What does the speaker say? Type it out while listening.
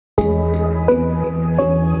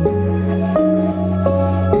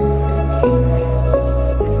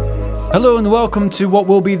Hello and welcome to what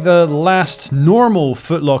will be the last normal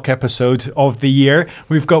FTLOC episode of the year.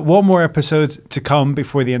 We've got one more episode to come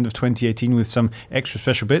before the end of 2018 with some extra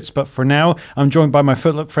special bits. But for now, I'm joined by my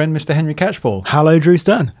FTLOC friend, Mr. Henry Catchpole. Hello, Drew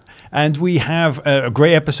Stern. And we have a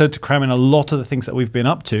great episode to cram in a lot of the things that we've been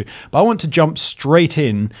up to. But I want to jump straight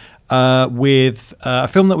in with a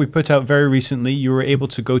film that we put out very recently. You were able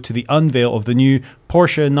to go to the unveil of the new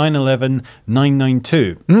Porsche 911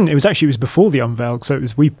 992. It was before the unveil, so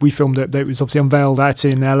we filmed it. It was obviously unveiled out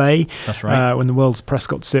in LA. That's right. When the world's press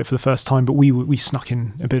got to see it for the first time, but we snuck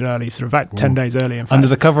in a bit early, sort of about 10 days early. In fact, under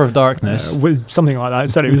the cover of darkness, with something like that.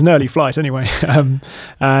 So it was an early flight anyway. We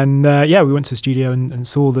went to the studio and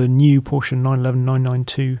saw the new Porsche 911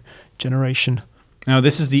 992 generation. Now,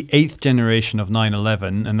 this is the 8th generation of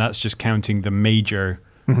 911, and that's just counting the major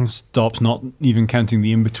stops, not even counting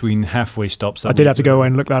the in-between halfway stops. I did have to go away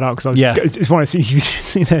and look that up because it's one of the things you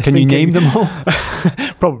see there. Can you name them all?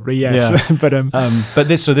 Probably, yes. Yeah. But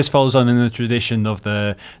this follows on in the tradition of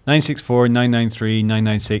the 964, 993,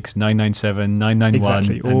 996, 997,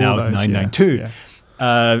 991, and now 992. Yeah.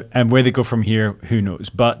 And where they go from here, who knows?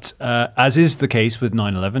 But as is the case with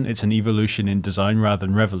 911, it's an evolution in design rather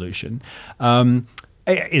than revolution.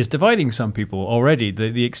 It is dividing some people already,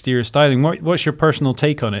 the exterior styling. What's your personal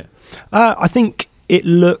take on it? I think it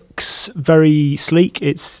looks very sleek.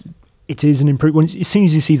 It is an improved one. As soon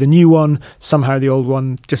as you see the new one, somehow the old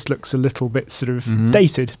one just looks a little bit sort of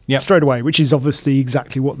dated straight away, which is obviously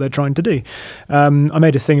exactly what they're trying to do. I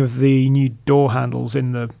made a thing of the new door handles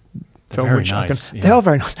in the film, very nice. They are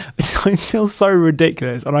very nice. It feels so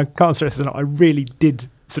ridiculous, and I can't stress it enough. I really did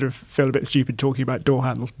sort of feel a bit stupid talking about door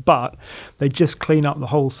handles, but they just clean up the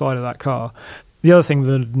whole side of that car. The other thing with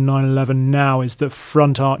the 911 now is that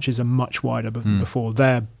front arches are much wider than before.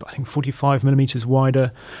 They're, I think, 45 millimeters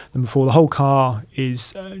wider than before. The whole car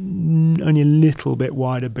is only a little bit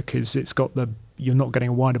wider because it's got you're not getting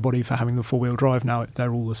a wider body for having the four-wheel drive now.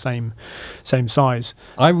 They're all the same size.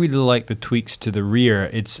 I really like the tweaks to the rear.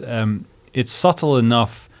 It's subtle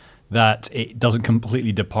enough that it doesn't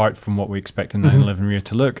completely depart from what we expect a 911 rear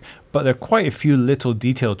to look, but there are quite a few little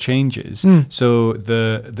detail changes. So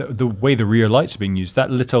the way the rear lights are being used, that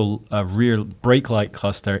little rear brake light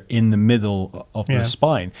cluster in the middle of the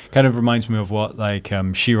spine kind of reminds me of what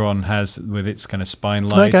Chiron has with its kind of spine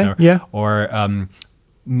light, or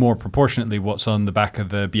more proportionately what's on the back of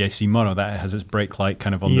the BAC Mono that has its brake light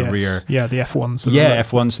kind of on the rear. Yeah, the F1.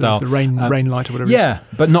 F1 style. The rain light or whatever it is.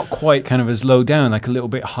 But not quite kind of as low down, like a little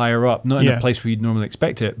bit higher up, not in a place where you'd normally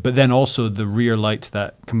expect it, but then also the rear light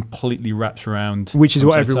that completely wraps around. Which is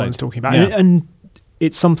what everyone's talking about. Yeah. And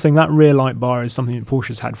it's something, that rear light bar is something that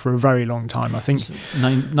Porsche's had for a very long time. I think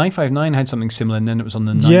 959 had something similar, and then it was on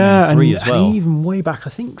the 993 as well. And even way back, I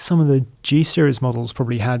think some of the G series models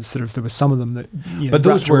probably had there were some of them that but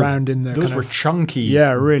those were around in the those were chunky.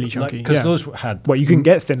 Yeah, really chunky. Because those had you couldn't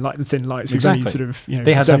get thin lights. Exactly.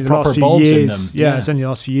 They had the proper bulbs in them. Yeah, it's only the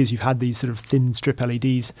last few years you've had these sort of thin strip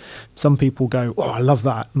LEDs. Some people go, "Oh, I love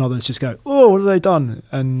that," and others just go, "Oh, what have they done?"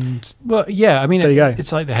 And there you go.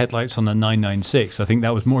 It's like the headlights on the 996. I think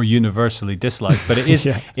that was more universally disliked, but it is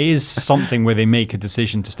it is something where they make a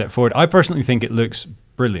decision to step forward. I personally think it looks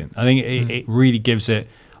brilliant. I think it really gives it,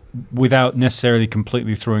 without necessarily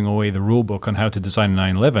completely throwing away the rule book on how to design a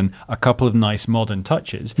 911, a couple of nice modern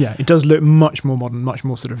touches. Yeah, it does look much more modern, much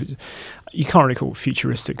more sort of, you can't really call it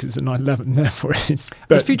futuristic because it's a 911, therefore it's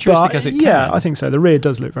as futuristic as it can. Yeah, I think so. The rear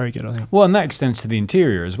does look very good, I think. Well, and that extends to the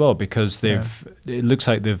interior as well, because it looks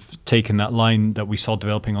like they've taken that line that we saw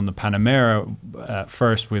developing on the Panamera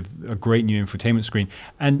first with a great new infotainment screen,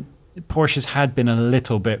 and Porsche's had been a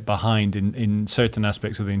little bit behind in certain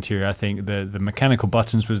aspects of the interior. I think the mechanical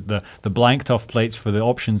buttons was the blanked off plates for the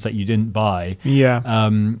options that you didn't buy.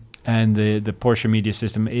 And the Porsche media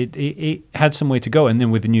system, it had some way to go. And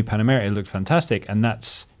then with the new Panamera, it looked fantastic. And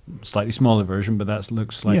that's a slightly smaller version, but that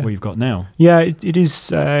looks like what you've got now. Yeah, it is.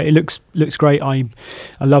 It looks great. I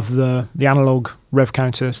love the analog rev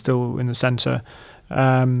counter still in the center.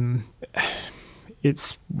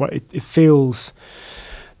 It feels.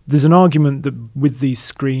 There's an argument that with these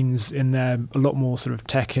screens in there, a lot more sort of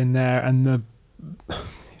tech in there, and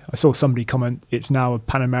I saw somebody comment it's now a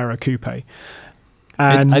Panamera coupe.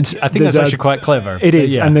 And I think that's actually quite clever. It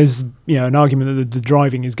is, and there's an argument that the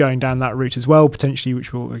driving is going down that route as well, potentially,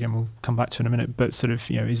 which we'll come back to in a minute. But sort of,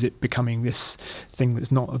 is it becoming this thing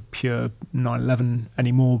that's not a pure 911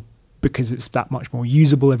 anymore because it's that much more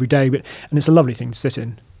usable every day? And it's a lovely thing to sit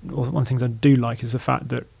in. One of the things I do like is the fact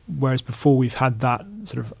that whereas before we've had that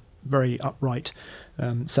sort of very upright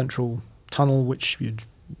central tunnel, which you'd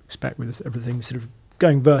expect with everything sort of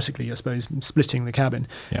going vertically, I suppose, splitting the cabin.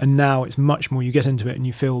 Yeah. And now it's much more, you get into it and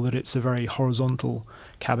you feel that it's a very horizontal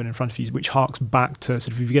cabin in front of you, which harks back to sort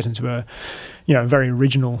of, if you get into a very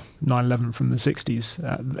original 911 from the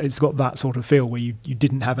 60s, it's got that sort of feel where you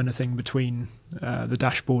didn't have anything between the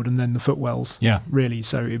dashboard and then the footwells, really.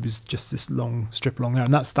 So it was just this long strip along there,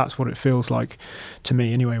 and that's what it feels like to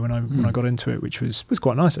me anyway when I got into it, which was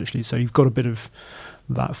quite nice actually. So you've got a bit of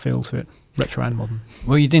that feel to it, retro and modern.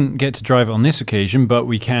 Well, you didn't get to drive it on this occasion, but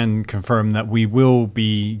we can confirm that we will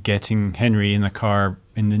be getting Henry in the car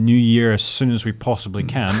in the new year as soon as we possibly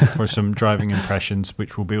can for some driving impressions,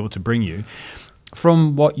 which we'll be able to bring you.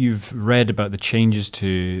 From what you've read about the changes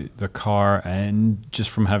to the car and just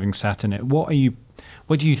from having sat in it, what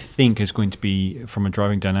do you think is going to be, from a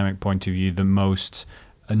driving dynamic point of view, the most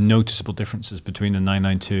noticeable differences between the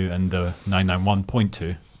 992 and the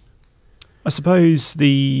 991.2? I suppose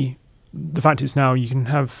the fact is now you can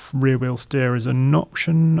have rear wheel steer as an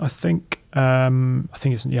option. I think it's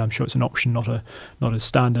I'm sure it's an option, not a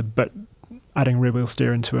standard. But adding rear wheel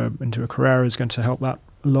steer into a Carrera is going to help that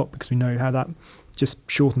a lot, because we know how that just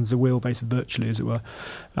shortens the wheelbase virtually, as it were,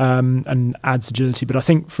 and adds agility. But I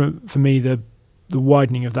think for me the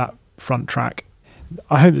widening of that front track,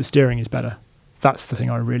 I hope the steering is better. That's the thing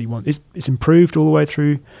I really want. It's improved all the way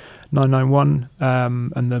through 991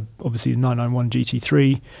 and obviously the 991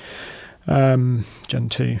 GT3 Gen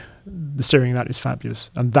 2. The steering of that is fabulous,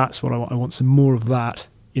 and that's what I want some more of that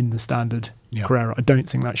in the standard Carrera. I don't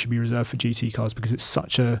think that should be reserved for GT cars, because it's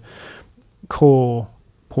such a core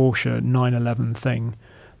Porsche 911 thing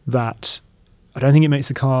that I don't think it makes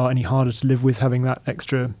the car any harder to live with, having that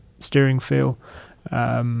extra steering feel.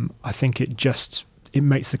 I think it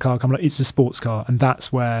makes the car come like it's a sports car, and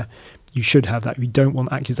that's where you should have that. If you don't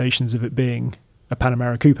want accusations of it being a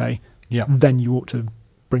Panamera coupe, then you ought to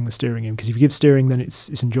bring the steering in, because if you give steering, then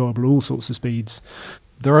it's enjoyable at all sorts of speeds.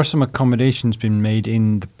 There are some accommodations being made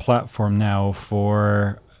in the platform now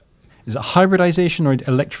for, is it hybridization or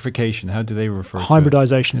electrification? How do they refer to it?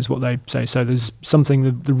 Hybridization is what they say. So there's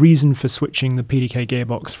something, the reason for switching the PDK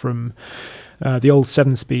gearbox from the old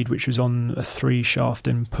 7-speed, which was on a 3-shaft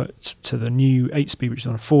input, to the new 8-speed, which is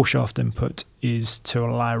on a 4-shaft input, is to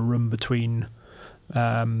allow room between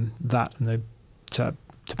that and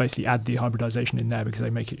to basically add the hybridization in there, because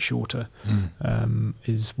they make it shorter,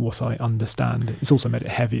 is what I understand. It's also made it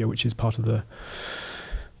heavier, which is part of the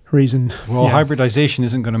reason. Well, hybridization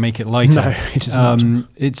isn't going to make it lighter. No, it is not.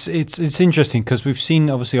 It's interesting, because we've seen,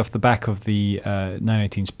 obviously, off the back of the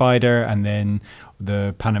 918 Spider and then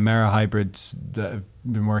the Panamera hybrids that have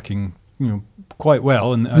been working quite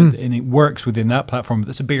well, and it works within that platform.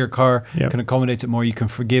 But it's a bigger car, can accommodate it more. You can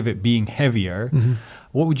forgive it being heavier.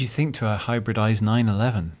 What would you think to a hybridized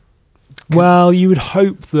 911? Well, you would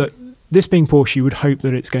hope that, this being Porsche, you would hope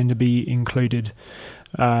that it's going to be included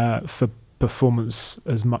for performance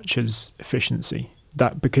as much as efficiency.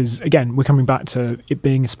 That, because again, we're coming back to it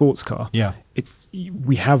being a sports car.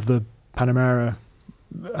 We have the Panamera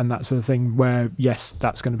and that sort of thing, where yes,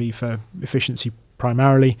 that's going to be for efficiency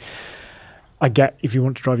primarily. I get, if you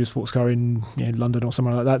want to drive your sports car in London or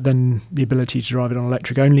somewhere like that, then the ability to drive it on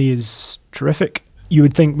electric only is terrific. You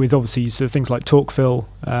would think with obviously things like torque fill,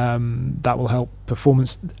 that will help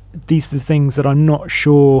performance. These are the things that I'm not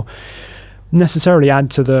sure necessarily add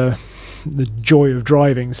to the joy of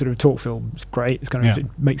driving. Sort of torque fill is great. It's kind of, it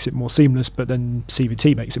makes it more seamless, but then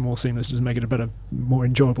CVT makes it more seamless. Doesn't make it a better, more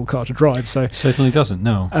enjoyable car to drive. So certainly doesn't.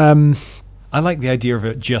 No. I like the idea of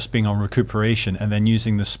it just being on recuperation and then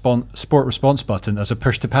using the Sport Response button as a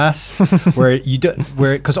push to pass,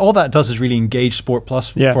 because all that does is really engage Sport Plus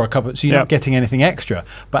for a couple, so you're not getting anything extra,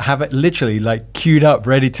 but have it literally like queued up,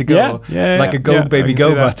 ready to go, like a go baby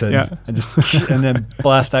go button, and just and then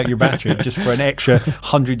blast out your battery just for an extra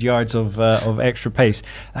 100 yards of extra pace.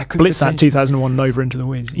 That could blitz that 2001 Nova into the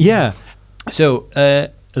weeds. Yeah. So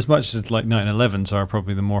as much as like 911s are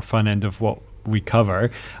probably the more fun end of what we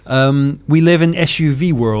cover, we live in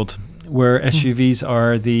SUV world, where SUVs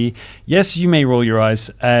are yes, you may roll your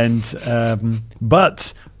eyes, and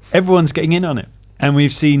but everyone's getting in on it. And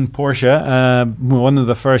we've seen Porsche, one of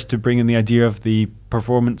the first to bring in the idea of the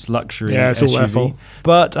performance luxury SUV,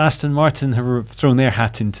 but Aston Martin have thrown their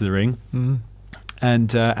hat into the ring.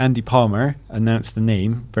 And Andy Palmer announced the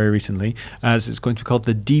name very recently, as it's going to be called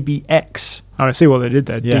the DBX. Oh, I see what they did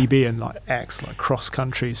there. DB and like X, like cross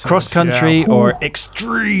country. Or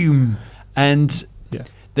extreme. And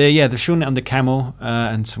they're showing it under camo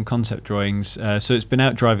and some concept drawings. So it's been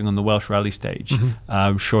out driving on the Welsh Rally stage,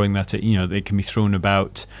 showing that it can be thrown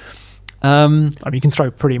about. I mean, you can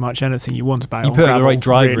throw pretty much anything you want about. You put the right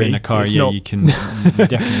driver in a car, you can. You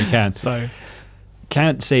definitely can. So.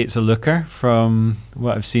 can't say it's a looker from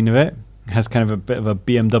what I've seen of it. It has kind of a bit of a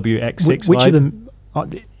BMW X6 Which vibe. of them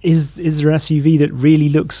is there an SUV that really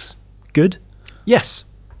looks good? Yes.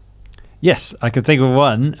 Yes, I can think of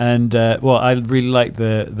one. And, well, I really like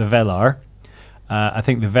the Velar. I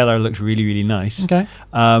think the Velar looks really, really nice. Okay.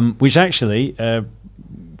 Which actually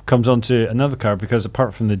comes on to another car, because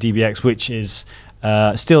apart from the DBX, which is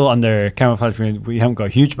still under camouflage, we haven't got a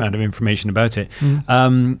huge amount of information about it.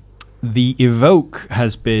 The Evoque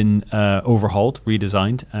has been overhauled,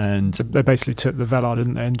 redesigned, and So they basically took the Velar,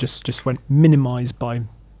 didn't they, and just went minimised by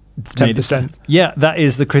 10%. Yeah, that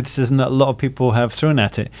is the criticism that a lot of people have thrown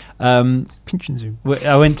at it. Pinch and zoom.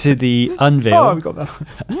 I went to the unveil. Oh, we got that.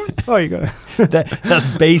 Oh, you got it.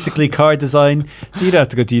 That's basically car design. So you don't have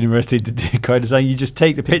to go to university to do car design. You just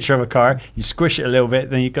take the picture of a car, you squish it a little bit,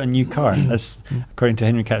 then you've got a new car. That's, according to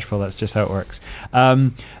Henry Catchpole, that's just how it works.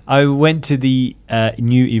 I went to the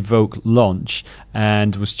new Evoque launch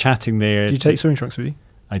and was chatting there. Did you take swimming trunks with you?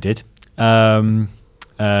 I did. There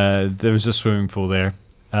was a swimming pool there.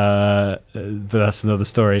 But that's another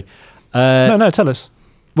story. No, tell us.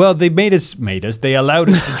 Well, they made us. They allowed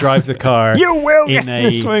us to drive the car. You will in get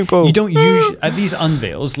the swimming pool. You don't usually at these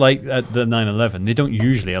unveils, like at the 911, they don't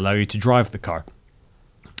usually allow you to drive the car,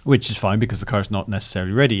 which is fine because the car's not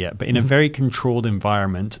necessarily ready yet. But in a very controlled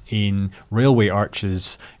environment in railway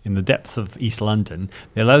arches in the depths of East London,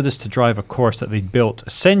 they allowed us to drive a course that they'd built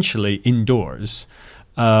essentially indoors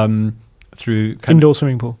through Indoor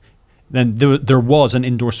swimming pool. Then there was an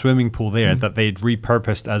indoor swimming pool there that they'd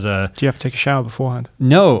repurposed as a... Do you have to take a shower beforehand?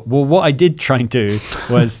 No. Well, what I did try and do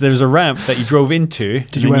was there was a ramp that you drove into.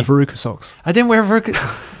 Did you wear Veruca socks? I didn't wear Veruca...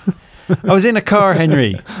 I was in a car,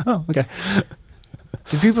 Henry. Oh, okay.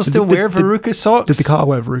 Do people still wear Veruca socks? Did the car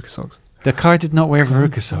wear Veruca socks? The car did not wear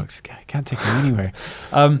Veruca socks. I can't take them anywhere.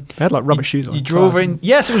 They had like rubber shoes on. You drove in...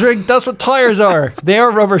 Yes, it was. That's what tires are. They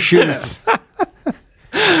are rubber shoes.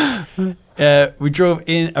 We drove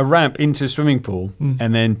in a ramp into a swimming pool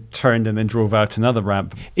and then turned and then drove out another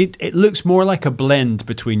ramp. It looks more like a blend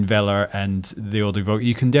between Velar and the old Evoque.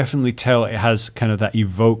 You can definitely tell it has kind of that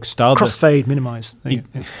Evoque style. Crossfade, minimise.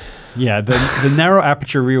 Yeah, the narrow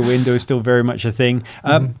aperture rear window is still very much a thing.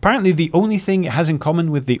 Apparently, the only thing it has in common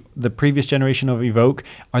with the previous generation of Evoque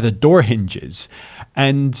are the door hinges,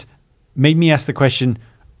 and made me ask the question,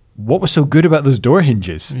 what was so good about those door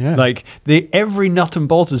hinges? Yeah. Like every nut and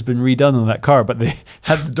bolt has been redone on that car, but they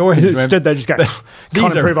had the door hinges. It stood there just going,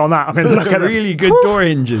 can't improve on that. I mean, those look are at really good door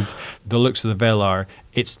hinges. The looks of the Velar,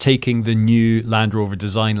 it's taking the new Land Rover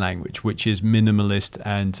design language, which is minimalist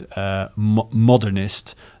and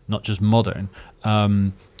modernist, not just modern.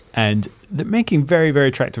 And they're making very, very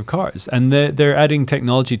attractive cars. And they're adding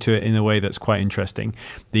technology to it in a way that's quite interesting.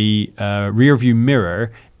 The rear view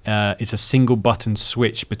mirror is a single button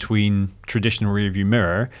switch between traditional rear view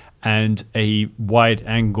mirror and a wide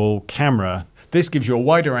angle camera. This gives you a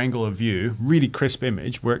wider angle of view, really crisp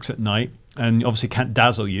image, works at night, and obviously can't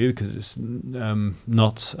dazzle you because it's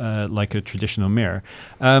not like a traditional mirror,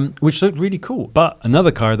 which looked really cool. But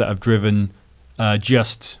another car that I've driven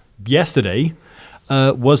just yesterday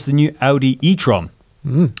was the new Audi e-tron,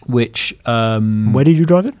 which... Where did you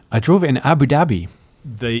drive it? I drove it in Abu Dhabi.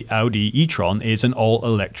 The Audi e-tron is an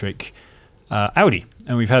all-electric Audi,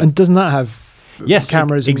 and we've had... And doesn't that have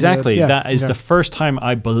cameras? Exactly. That is the first time,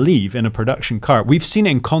 I believe, in a production car. We've seen it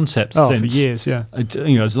in concepts since... for years, yeah.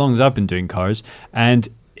 As long as I've been doing cars, and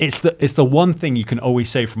it's the one thing you can always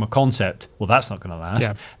say from a concept, well, that's not going to last.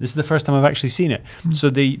 Yeah. This is the first time I've actually seen it. So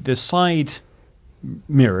the side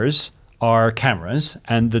mirrors are cameras,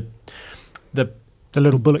 and the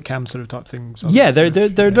little bullet cam sort of type things. Yeah,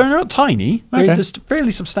 they're not tiny. Okay. They're just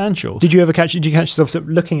fairly substantial. Did you catch yourself sort of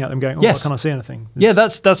looking at them going, Yes. I can't see anything? Yeah,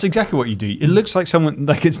 that's exactly what you do. It looks like someone,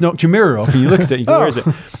 like it's knocked your mirror off, and you look at it and you go, where is it?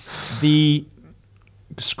 The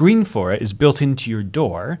screen for it is built into your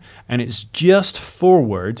door, and it's just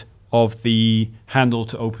forward of the handle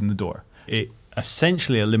to open the door. It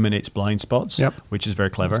essentially eliminates blind spots, which is very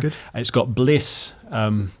clever. That's good. It's got bliss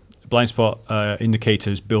blind spot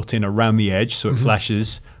indicators built in around the edge, so it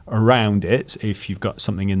flashes around it if you've got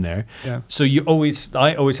something in there. Yeah. So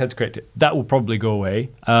I always had to correct it. That will probably go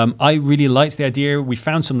away. I really liked the idea. We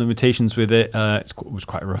found some limitations with it. It was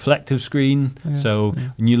quite a reflective screen. So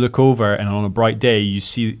when you look over and on a bright day, you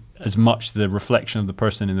see as much the reflection of the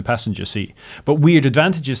person in the passenger seat. But weird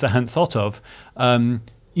advantages that I hadn't thought of.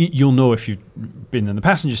 You'll know if you've been in the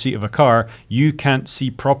passenger seat of a car, you can't see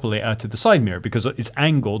properly out of the side mirror because it's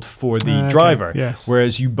angled for the driver,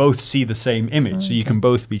 whereas you both see the same image. So you can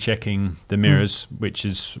both be checking the mirrors, which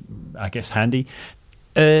is, I guess, handy.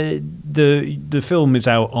 The film is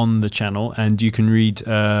out on the channel, and you can read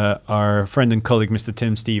our friend and colleague Mr.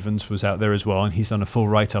 Tim Stevens was out there as well, and he's done a full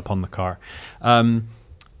write-up on the car. The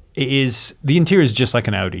interior is just like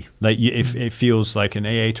an Audi. Like it feels like an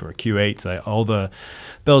A8 or a Q8, like all the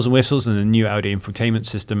bells and whistles and the new Audi infotainment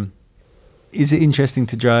system. Is it interesting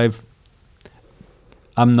to drive?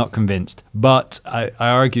 I'm not convinced, but I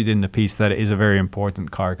argued in the piece that it is a very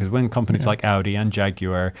important car, because when companies like Audi and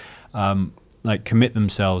Jaguar like commit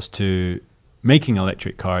themselves to making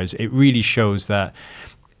electric cars, it really shows that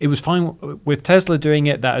it was fine with Tesla doing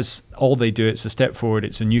it. That is all they do. It's a step forward.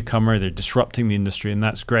 It's a newcomer. They're disrupting the industry, and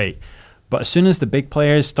that's great. But as soon as the big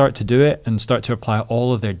players start to do it and start to apply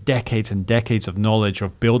all of their decades and decades of knowledge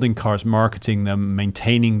of building cars, marketing them,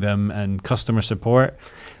 maintaining them, and customer support,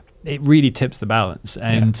 it really tips the balance.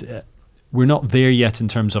 And we're not there yet in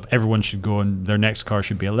terms of everyone should go and their next car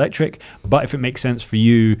should be electric. But if it makes sense for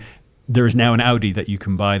you, there is now an Audi that you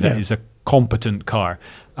can buy that is a competent car.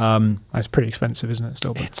 It's pretty expensive, isn't it?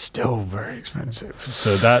 Still, it's still very expensive.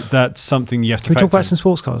 So that's something you have to. Can we talk about some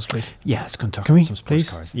sports cars, please? Yeah, let's go and talk about some sports please?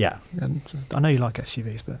 cars. Yeah, and I know you like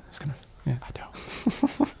SUVs, but it's kind of I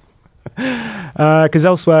don't. Because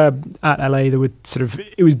elsewhere at LA, there were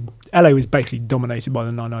LA was basically dominated by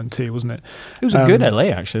the 992, wasn't it? It was a good LA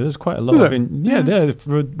actually. There's quite a lot of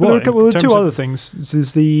there were two other things.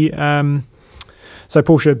 There's the so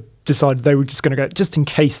Porsche decided they were just going to go, just in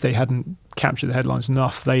case they hadn't captured the headlines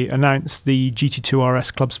enough, they announced the GT2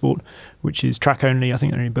 RS Club Sport, which is track only. I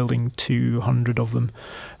think they're only building 200 of them.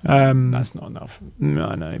 That's not enough. No,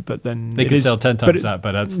 I know, but then they could sell 10 times that,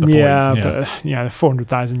 but that's the point. But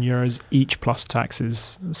 400,000 euros each plus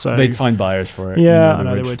taxes. So they'd find buyers for it. Yeah, I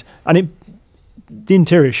know they would. And the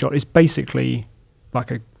interior shot is basically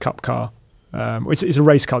like a cup car. It's a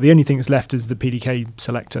race car. The only thing that's left is the PDK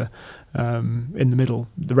selector in the middle.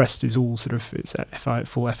 The rest is all it's a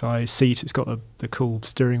full FI seat. It's got the cool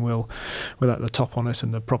steering wheel with the top on it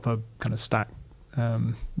and the proper kind of stack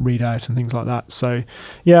readout and things like that. So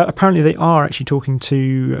yeah, apparently they are actually talking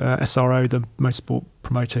to SRO, the motorsport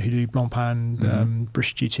promoter who do Blancpain,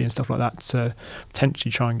 British GT and stuff like that, to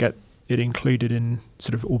potentially try and get it included in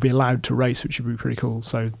or be allowed to race, which would be pretty cool.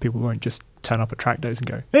 So people won't just turn up at track days and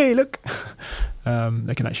go, "Hey, look!"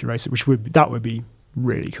 They can actually race it, which would be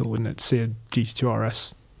really cool, wouldn't it? To see a GT2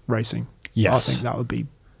 RS racing. Yes, I think that would be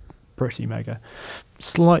pretty mega.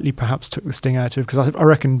 Slightly perhaps took the sting out of it, because I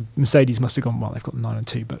reckon Mercedes must have gone, well, they've got the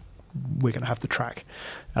 992, but we're going to have the track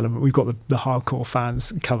element. We've got the hardcore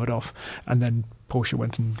fans covered off, and then Porsche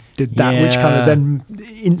went and did that, which kind of then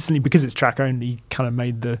instantly, because it's track only, kind of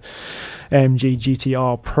made the AMG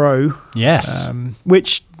GTR Pro. Yes,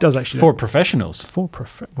 which does actually for professionals.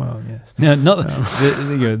 Well, yes. No, not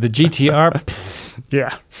the GTR.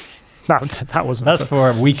 Yeah. That wasn't. That's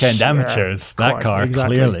for weekend amateurs. That car,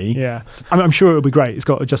 exactly. Clearly. Yeah, I'm sure it'll be great. It's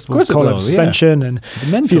got adjustable collar suspension and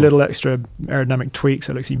a few little extra aerodynamic tweaks.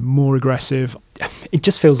 It looks even more aggressive. It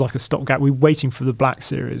just feels like a stopgap. We're waiting for the Black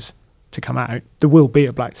Series to come out. There will be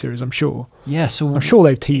a Black Series, I'm sure. Yeah, so I'm sure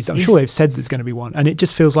they've teased. I'm sure they've said there's going to be one, and it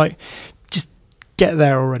just feels like just get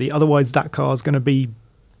there already. Otherwise, that car is going to be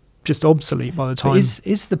just obsolete by the time. But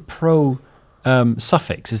is the Pro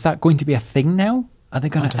suffix? Is that going to be a thing now? Are they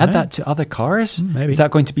going to add that to other cars? Maybe. Is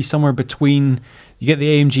that going to be somewhere between, you get the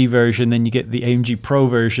AMG version, then you get the AMG Pro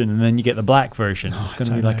version, and then you get the black version? It's going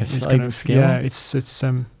to be like a sliding scale. Yeah,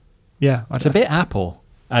 it's a bit Apple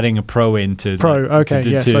adding a Pro into Pro. Okay,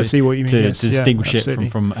 yes, I see what you mean. To distinguish it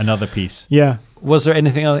from another piece. Yeah. Was there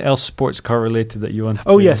anything else sports car related that you wanted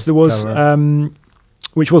to yes, there was,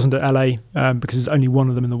 which wasn't at LA, because there's only one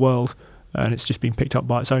of them in the world, and it's just been picked up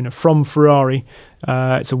by its owner from Ferrari.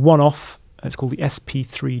 It's a one-off. It's called the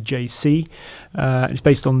SP3JC. It's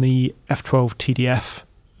based on the F12 TDF,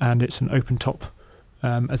 and it's an open top,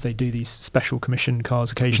 as they do these special commission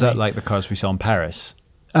cars occasionally. Is that like the cars we saw in Paris?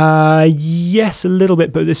 Yes, a little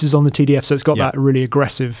bit, but this is on the TDF, so it's got that really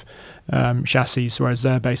aggressive chassis, whereas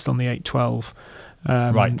they're based on the 812.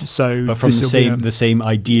 Right. So, but from the same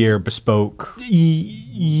idea, bespoke.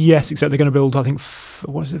 Yes, except they're going to build, I think,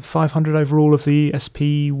 500 overall of the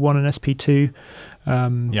SP1 and SP2.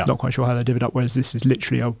 Not quite sure how they divvied up, whereas this is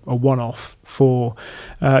literally a one-off for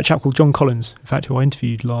a chap called John Collins, in fact, who I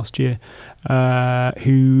interviewed last year,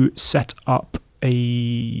 who set up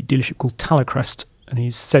a dealership called Talacrest, and he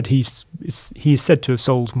is said to have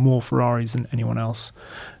sold more Ferraris than anyone else.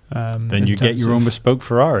 Then you get your own bespoke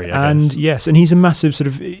Ferrari, I guess. Yes, and he's a massive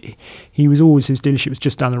he was always, his dealership was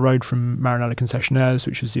just down the road from Maranello Concessionaires,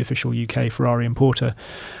 which was the official UK Ferrari importer.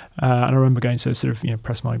 And I remember going to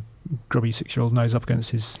press my grubby 6-year-old nose up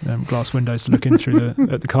against his glass windows to look in through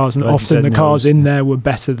at the cars, and Glad you often said the cars nose. in there were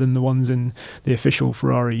better than the ones in the official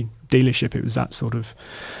Ferrari dealership. It was that sort of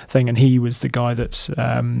thing, and he was the guy that you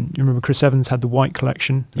remember Chris Evans had the white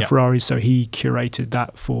collection of Ferraris, so he curated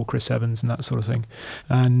that for Chris Evans and that sort of thing.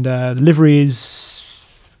 And the livery is,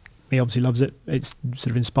 he obviously loves it. It's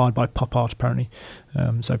sort of inspired by pop art apparently,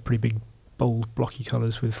 so pretty big, bold, blocky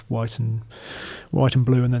colours with white and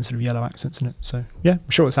blue, and then sort of yellow accents in it. So yeah, I'm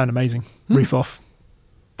sure it sounded amazing. Roof off,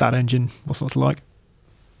 that engine, what's not to like.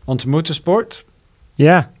 On to motorsport.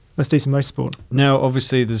 Yeah, let's do some motorsport. Now,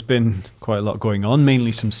 obviously, there's been quite a lot going on.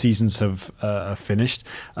 Mainly some seasons have finished,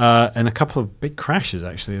 and a couple of big crashes,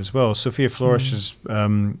 actually, as well. Sophia Flores's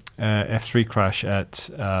F3 crash at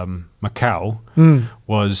Macau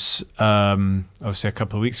was obviously a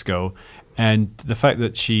couple of weeks ago. And the fact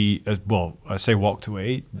that she, well, I say walked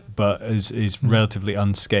away, but is relatively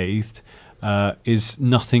unscathed, is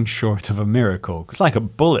nothing short of a miracle. It's like a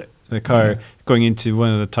bullet. The car going into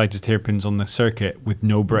one of the tightest hairpins on the circuit with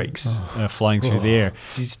no brakes, flying through the air.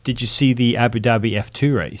 Did you see the Abu Dhabi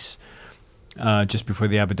F2 race just before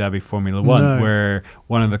the Abu Dhabi Formula One, where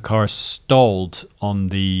one of the cars stalled on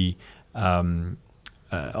the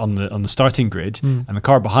starting grid, and the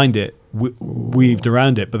car behind it weaved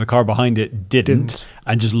around it, but the car behind it didn't.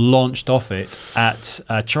 And just launched off it at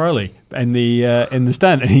Charlie in the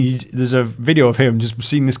stand. And there's a video of him just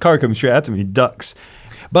seeing this car coming straight at him, and he ducks.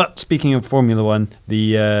 But speaking of Formula One,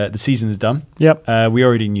 the season is done. Yep. We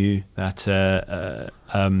already knew that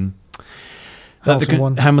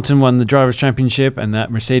Hamilton won the Drivers' Championship, and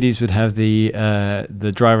that Mercedes would have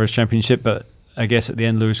the Drivers' Championship. But I guess at the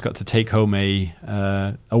end, Lewis got to take home a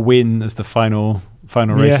win as the final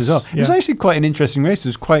race as well. It was actually quite an interesting race.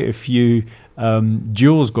 There's quite a few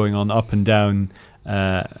duels going on up and down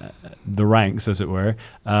the ranks, as it were.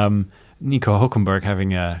 Nico Hülkenberg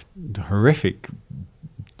having a horrific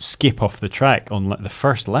skip off the track on the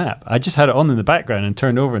first lap. I just had it on in the background and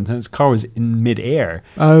turned over, and his car was in mid-air.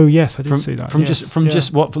 Oh yes, I did see that. From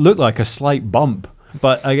just what looked like a slight bump,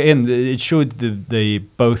 but again, it showed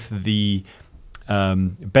both the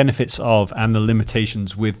benefits of and the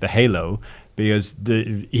limitations with the halo, because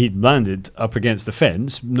he landed up against the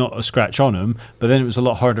fence, not a scratch on him, but then it was a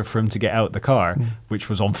lot harder for him to get out the car, which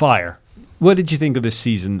was on fire. What did you think of this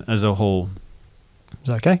season as a whole? Is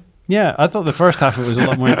that okay? Yeah, I thought the first half of it was a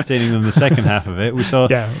lot more entertaining than the second half of it. We saw,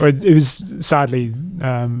 it was sadly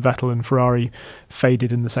Vettel and Ferrari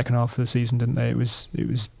faded in the second half of the season, didn't they? It was.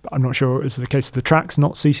 I'm not sure it was the case of the tracks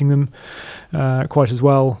not suiting them quite as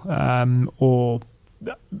well, or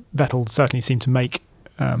Vettel certainly seemed to make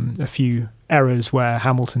a few errors where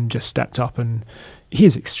Hamilton just stepped up, and he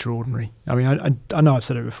is extraordinary. I mean, I know I've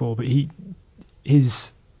said it before, but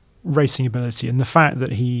his racing ability and the fact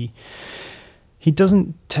that he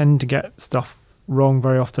doesn't tend to get stuff wrong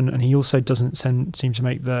very often, and he also doesn't seem to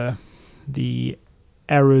make the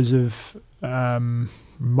errors of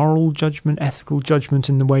moral judgment, ethical judgment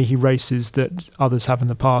in the way he races that others have in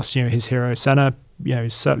the past. You know, his hero Senna,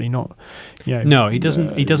 is certainly not. No, he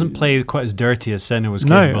doesn't. He doesn't play quite as dirty as Senna was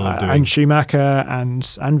capable of doing. And Schumacher and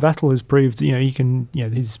Vettel has proved. He can.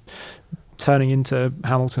 He's turning into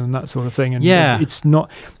Hamilton and that sort of thing. And it's not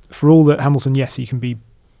for all that Hamilton. Yes, he can be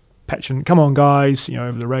petulant, come on guys,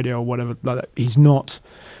 over the radio or whatever like that. He's not,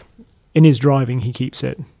 in his driving, he keeps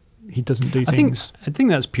it, he doesn't do things. I think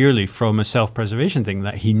that's purely from a self-preservation thing,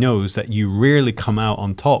 that he knows that you rarely come out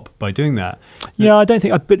on top by doing that. Yeah, I don't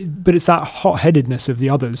think, but it's that hot-headedness of the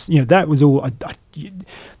others. That was all,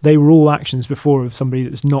 they were all actions before of somebody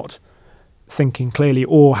that's not thinking clearly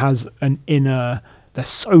or has an inner, they're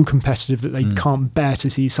so competitive that they can't bear to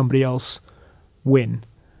see somebody else win.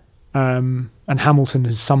 And Hamilton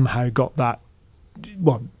has somehow got that.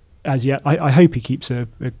 Well, as yet, I hope he keeps a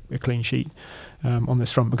clean sheet on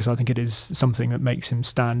this front, because I think it is something that makes him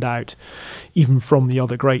stand out, even from the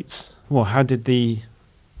other greats. Well, how did the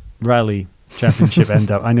rally championship end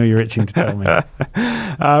up? I know you're itching to tell me.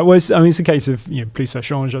 It's a case of plus ça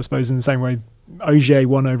change, I suppose, in the same way Ogier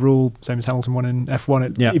won overall, same as Hamilton won in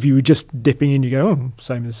F1. If you were just dipping in, you go,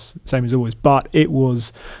 same as always. But it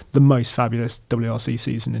was the most fabulous WRC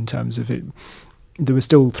season in terms of it. There were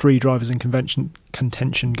still 3 drivers in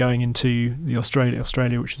contention going into the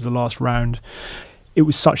Australia, which is the last round. It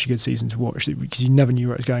was such a good season to watch because you never knew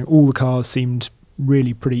where it was going. All the cars seemed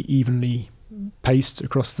really pretty evenly paced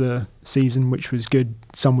across the season, which was good.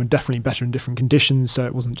 Some were definitely better in different conditions, so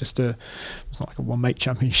it wasn't just it's not like a one-make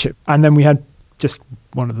championship. And then we had just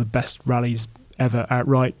one of the best rallies ever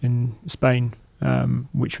outright in Spain,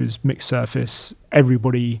 which was mixed surface.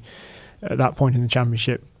 Everybody at that point in the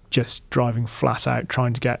championship just driving flat out,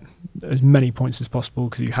 trying to get as many points as possible,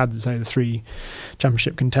 because you had to say the 3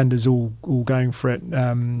 championship contenders all going for it.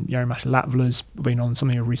 Jari-Matti Latvala's been on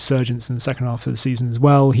something of a resurgence in the second half of the season as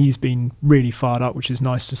well. He's been really fired up, which is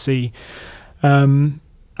nice to see. And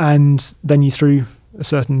then you threw a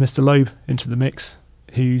certain Mr. Loeb into the mix,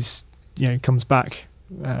 who's comes back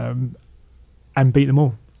and beat them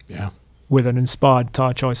all. Yeah. With an inspired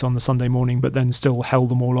tyre choice on the Sunday morning, but then still held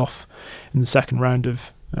them all off in the second round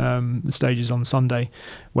of the stages on Sunday,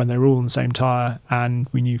 when they were all on the same tyre, and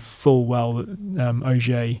we knew full well that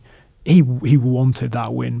Ogier, he wanted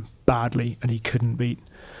that win badly, and he couldn't beat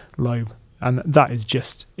Loeb, and that is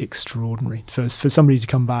just extraordinary for somebody to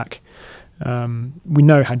come back. We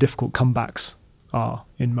know how difficult comebacks are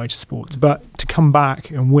in motorsports, but to come back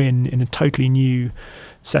and win in a totally new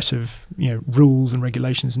set of rules and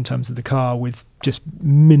regulations in terms of the car, with just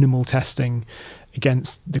minimal testing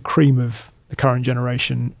against the cream of the current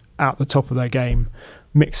generation at the top of their game,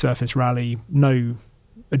 mixed surface rally, no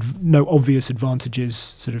obvious advantages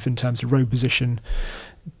sort of in terms of road position.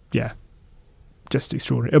 Yeah, just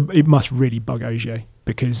extraordinary. It must really bug Ogier,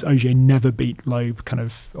 because Ogier never beat Loeb kind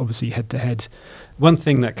of obviously head to head. One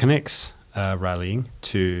thing that connects rallying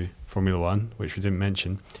to Formula One, which we didn't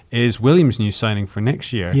mention, is Williams' new signing for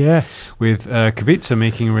next year. Yes. With Kubica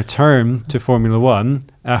making a return to Formula One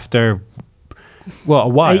after, a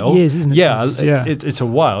while. 8 years, isn't it? Yeah, it's a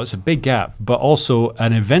while. It's a big gap, but also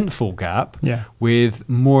an eventful gap, with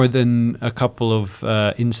more than a couple of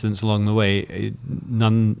incidents along the way,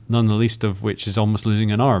 none the least of which is almost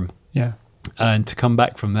losing an arm. Yeah. And to come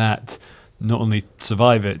back from that, not only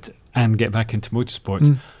survive it and get back into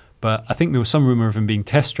motorsport, but I think there was some rumour of him being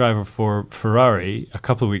test driver for Ferrari a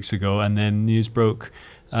couple of weeks ago, and then news broke.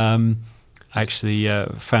 Actually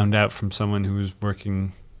found out from someone who was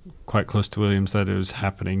working quite close to Williams that it was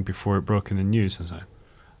happening before it broke in the news. I was like,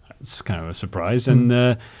 it's kind of a surprise,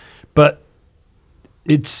 and but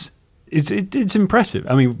it's impressive.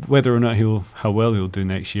 I mean, whether or not how well he'll do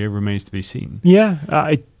next year remains to be seen.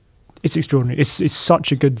 Yeah, it's extraordinary. It's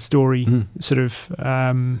such a good story. Sort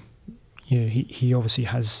of. He obviously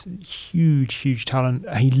has huge talent.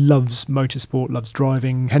 He loves motorsport, loves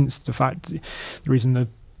driving. Hence the reason the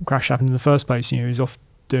crash happened in the first place. He's off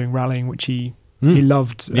doing rallying, which he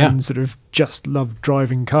loved, and sort of just loved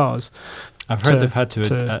driving cars. I've heard they've had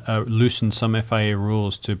to loosen some FIA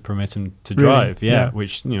rules to permit him to drive. Really? Yeah.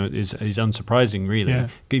 Which is unsurprising, really. Yeah.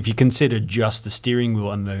 If you consider just the steering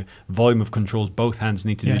wheel and the volume of controls both hands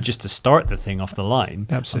need to do just to start the thing off the line.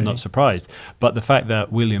 Absolutely. I'm not surprised. But the fact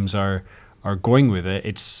that Williams are going with it,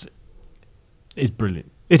 it's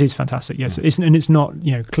brilliant. It is fantastic, yes. It's not,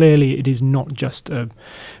 clearly it is not just a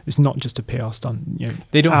PR stunt.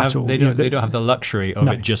 They don't have the luxury of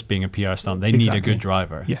it just being a PR stunt. They need a good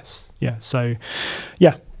driver. Yes, yeah. So,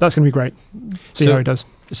 yeah, that's going to be great. See how it does.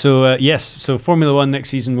 So so Formula One next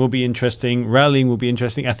season will be interesting. Rallying will be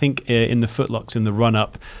interesting. I think in the FTLOCs in the run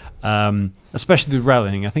up. Especially the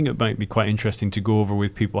rallying, I think it might be quite interesting to go over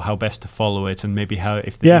with people how best to follow it, and maybe how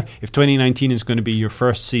if 2019 is going to be your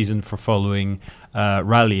first season for following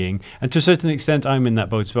rallying, and to a certain extent I'm in that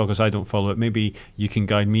boat as well because I don't follow it. Maybe you can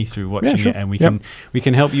guide me through watching it, and we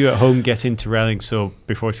can help you at home get into rallying, so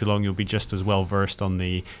before too long you'll be just as well versed on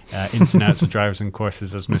the ins and outs of drivers and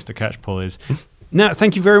courses as Mr. Catchpole is. Now,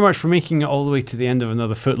 thank you very much for making it all the way to the end of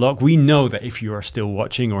another FTLOC. We know that if you are still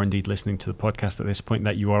watching or indeed listening to the podcast at this point,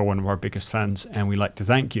 that you are one of our biggest fans, and we'd like to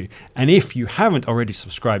thank you. And if you haven't already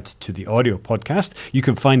subscribed to the audio podcast, you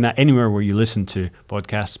can find that anywhere where you listen to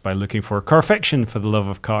podcasts by looking for Carfection for the love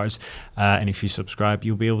of cars. And if you subscribe,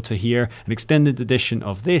 you'll be able to hear an extended edition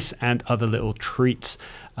of this and other little treats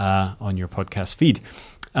on your podcast feed.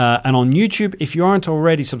 And on YouTube, if you aren't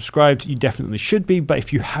already subscribed, you definitely should be. But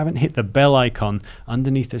if you haven't hit the bell icon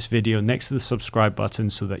underneath this video next to the subscribe button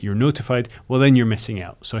so that you're notified, well, then you're missing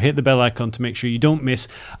out. So hit the bell icon to make sure you don't miss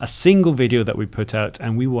a single video that we put out.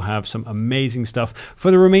 And we will have some amazing stuff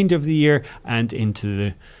for the remainder of the year and into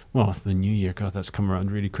the new year. God, that's come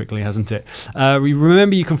around really quickly, hasn't it?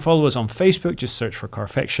 Remember, you can follow us on Facebook. Just search for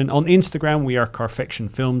Carfection. On Instagram, we are Carfection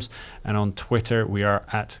Films. And on Twitter, we are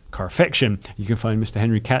at Carfection. You can find Mr.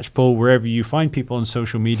 Henry Catchpole wherever you find people on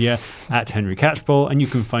social media at Henry Catchpole. And you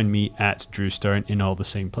can find me at Drew Stern in all the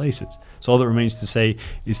same places. So all that remains to say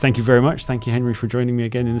is thank you very much. Thank you, Henry, for joining me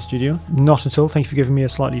again in the studio. Not at all. Thank you for giving me a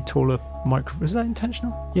slightly taller microphone. Is that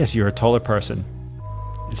intentional? Yes, you're a taller person.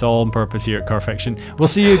 It's all on purpose here at Carfection. We'll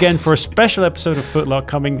see you again for a special episode of FTLOC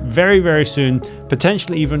coming very, very soon,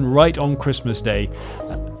 potentially even right on Christmas Day.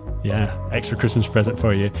 Extra Christmas present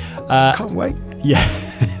for you. Can't wait. Yeah.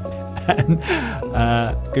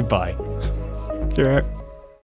 And, goodbye. Cheerio.